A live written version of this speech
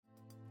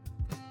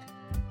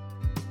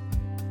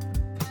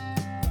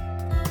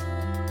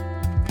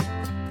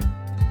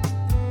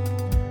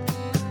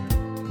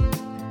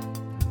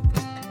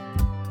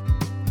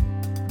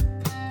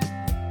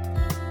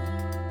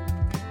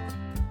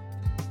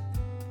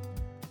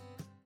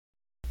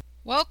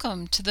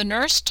Welcome to the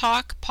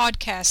NurseTalk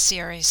podcast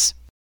series.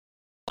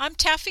 I'm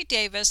Taffy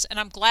Davis, and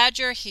I'm glad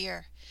you're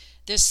here.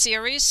 This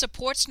series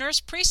supports nurse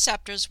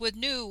preceptors with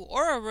new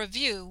or a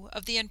review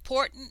of the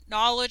important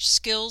knowledge,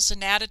 skills,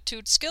 and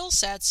attitude skill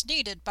sets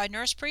needed by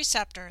nurse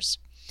preceptors.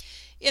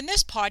 In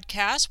this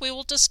podcast, we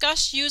will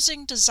discuss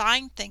using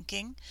design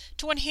thinking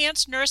to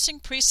enhance nursing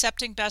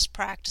precepting best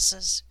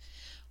practices.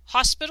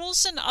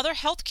 Hospitals and other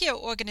healthcare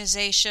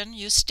organizations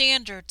use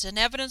standards and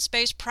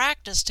evidence-based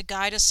practice to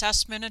guide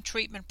assessment and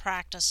treatment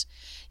practice,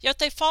 yet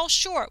they fall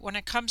short when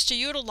it comes to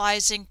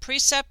utilizing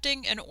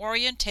precepting and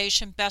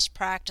orientation best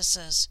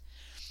practices.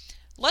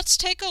 Let's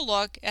take a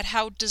look at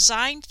how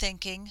design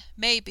thinking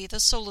may be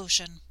the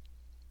solution.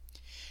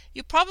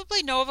 You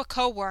probably know of a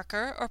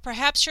coworker, or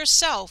perhaps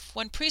yourself,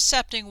 when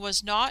precepting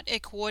was not a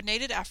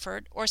coordinated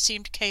effort or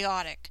seemed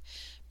chaotic.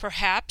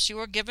 Perhaps you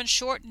were given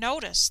short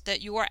notice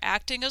that you are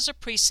acting as a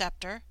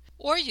preceptor,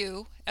 or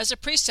you, as a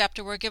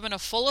preceptor, were given a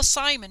full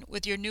assignment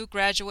with your new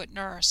graduate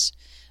nurse.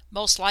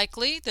 Most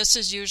likely, this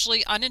is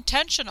usually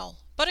unintentional,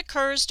 but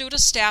occurs due to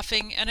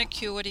staffing and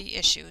acuity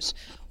issues,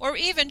 or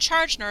even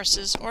charge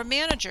nurses or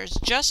managers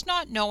just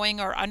not knowing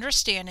or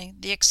understanding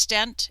the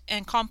extent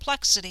and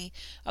complexity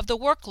of the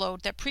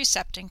workload that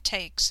precepting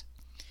takes.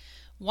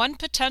 One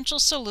potential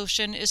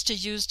solution is to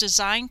use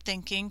design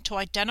thinking to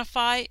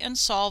identify and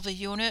solve a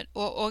unit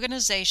or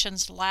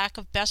organization's lack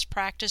of best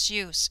practice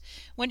use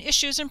when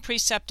issues in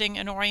precepting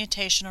and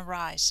orientation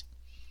arise.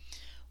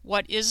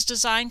 What is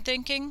design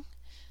thinking?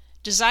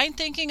 Design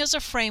thinking is a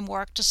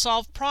framework to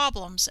solve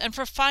problems and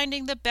for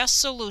finding the best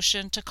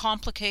solution to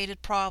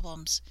complicated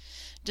problems.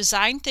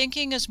 Design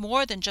thinking is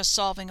more than just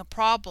solving a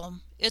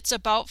problem. It's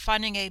about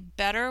finding a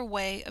better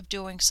way of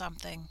doing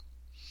something.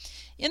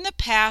 In the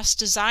past,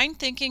 design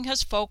thinking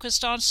has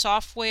focused on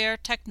software,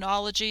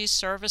 technology,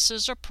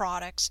 services, or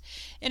products,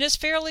 and is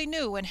fairly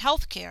new in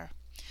healthcare.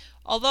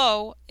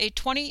 Although a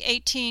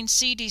 2018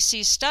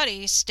 CDC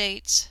study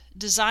states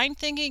design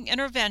thinking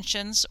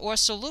interventions or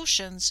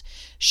solutions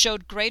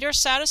showed greater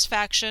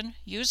satisfaction,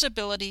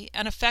 usability,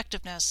 and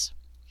effectiveness.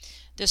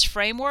 This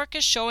framework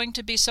is showing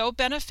to be so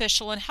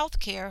beneficial in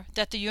healthcare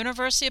that the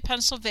University of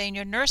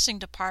Pennsylvania Nursing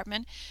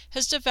Department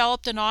has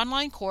developed an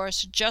online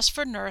course just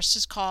for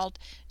nurses called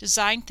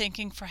Design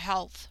Thinking for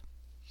Health.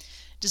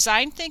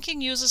 Design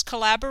thinking uses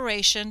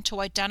collaboration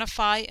to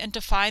identify and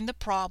define the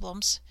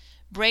problems,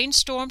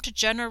 brainstorm to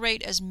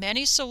generate as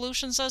many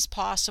solutions as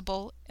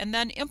possible, and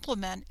then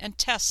implement and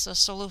test the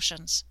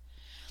solutions.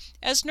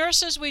 As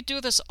nurses, we do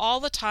this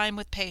all the time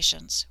with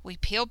patients. We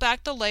peel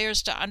back the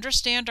layers to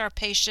understand our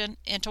patient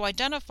and to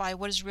identify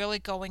what is really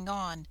going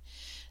on.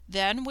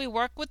 Then we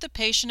work with the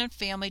patient and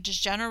family to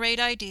generate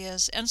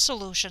ideas and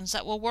solutions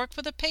that will work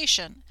for the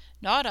patient,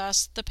 not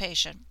us, the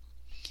patient.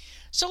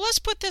 So let's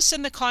put this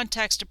in the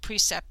context of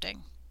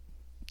precepting.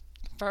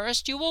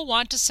 First, you will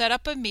want to set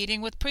up a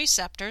meeting with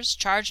preceptors,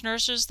 charge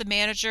nurses, the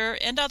manager,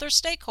 and other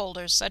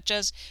stakeholders such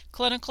as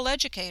clinical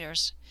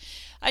educators.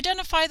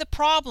 Identify the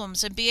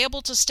problems and be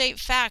able to state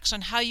facts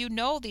on how you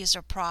know these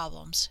are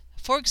problems.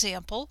 For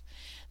example,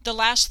 the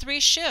last 3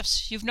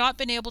 shifts you've not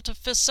been able to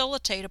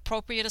facilitate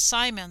appropriate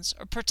assignments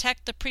or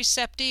protect the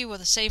preceptee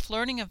with a safe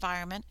learning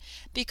environment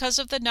because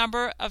of the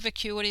number of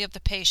acuity of the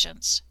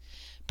patients.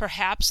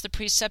 Perhaps the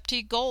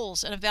preceptee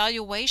goals and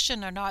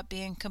evaluation are not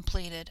being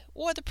completed,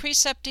 or the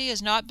preceptee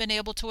has not been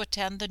able to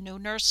attend the new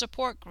nurse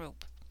support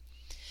group.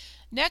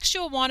 Next,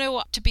 you'll want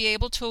to be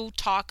able to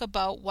talk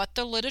about what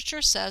the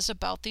literature says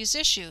about these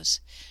issues.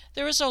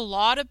 There is a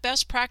lot of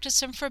best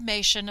practice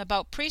information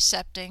about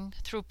precepting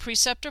through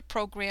preceptor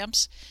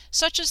programs,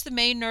 such as the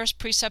main nurse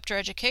preceptor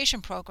education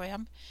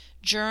program,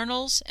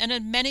 journals, and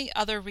in many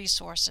other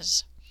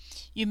resources.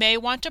 You may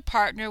want to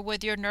partner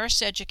with your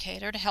nurse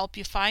educator to help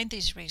you find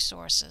these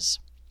resources.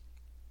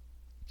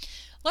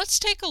 Let's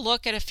take a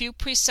look at a few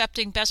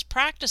precepting best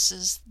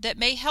practices that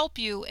may help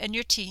you and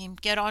your team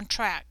get on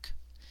track.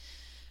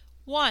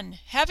 1.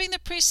 Having the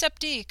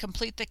preceptee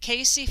complete the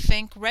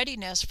Casey-Fink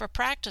Readiness for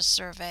Practice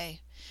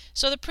survey,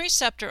 so the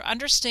preceptor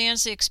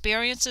understands the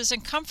experiences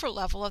and comfort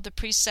level of the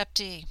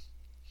preceptee.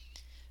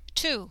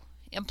 2.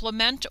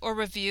 Implement or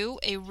review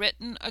a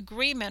written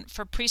agreement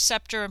for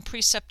preceptor and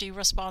preceptee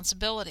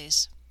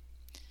responsibilities.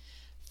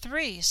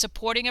 3.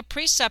 Supporting a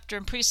preceptor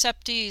and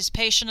preceptee's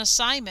patient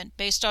assignment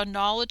based on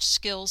knowledge,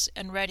 skills,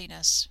 and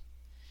readiness.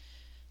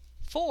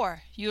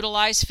 4.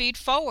 Utilize feed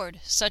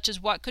forward, such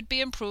as what could be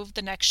improved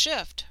the next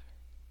shift.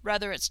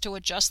 Whether it's to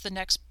adjust the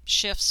next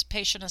shift's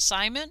patient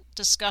assignment,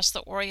 discuss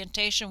the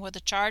orientation with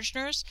the charge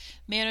nurse,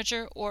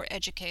 manager, or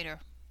educator.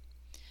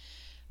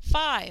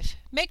 5.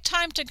 Make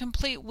time to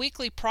complete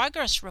weekly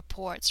progress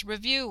reports,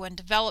 review, and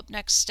develop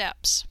next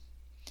steps.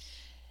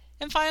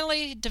 And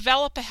finally,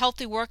 develop a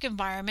healthy work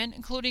environment,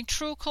 including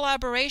true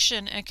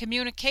collaboration and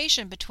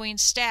communication between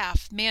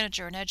staff,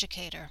 manager, and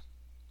educator.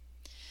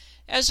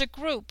 As a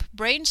group,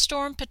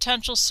 brainstorm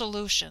potential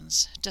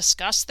solutions,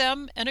 discuss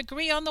them, and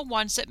agree on the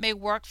ones that may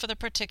work for the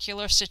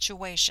particular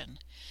situation.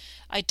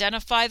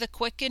 Identify the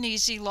quick and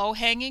easy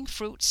low-hanging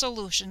fruit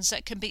solutions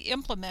that can be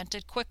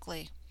implemented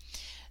quickly.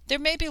 There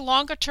may be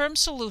longer-term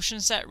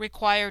solutions that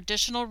require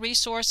additional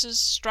resources,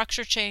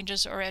 structure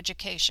changes, or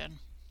education.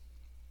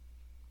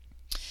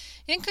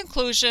 In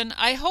conclusion,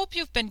 I hope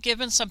you've been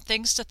given some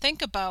things to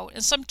think about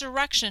and some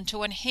direction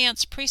to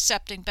enhance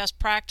precepting best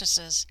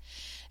practices.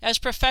 As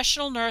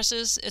professional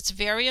nurses, it's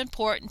very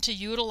important to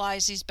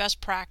utilize these best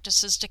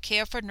practices to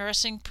care for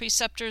nursing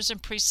preceptors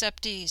and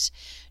preceptees,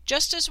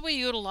 just as we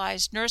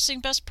utilize nursing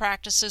best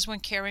practices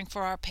when caring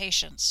for our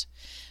patients.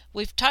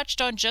 We've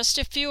touched on just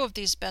a few of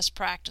these best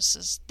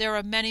practices. There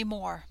are many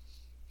more.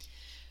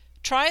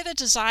 Try the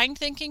design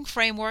thinking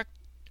framework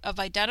of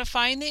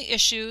identifying the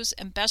issues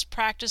and best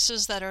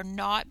practices that are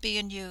not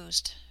being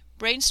used,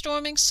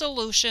 brainstorming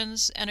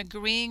solutions and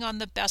agreeing on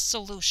the best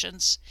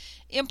solutions,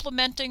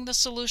 implementing the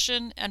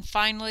solution, and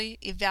finally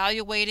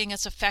evaluating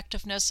its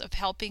effectiveness of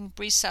helping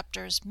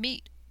preceptors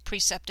meet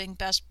precepting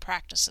best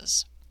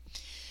practices.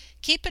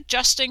 Keep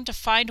adjusting to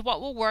find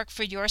what will work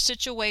for your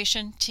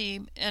situation,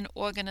 team, and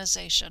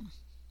organization.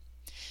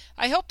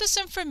 I hope this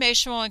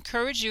information will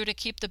encourage you to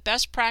keep the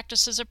best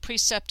practices of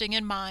precepting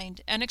in mind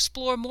and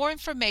explore more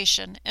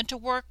information and to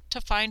work to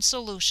find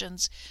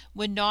solutions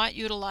when not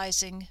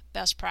utilizing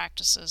best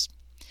practices.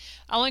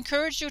 I'll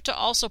encourage you to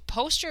also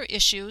post your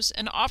issues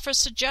and offer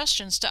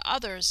suggestions to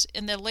others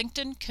in the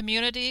LinkedIn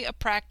Community of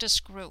Practice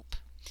group.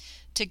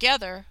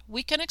 Together,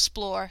 we can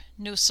explore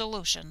new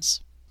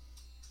solutions.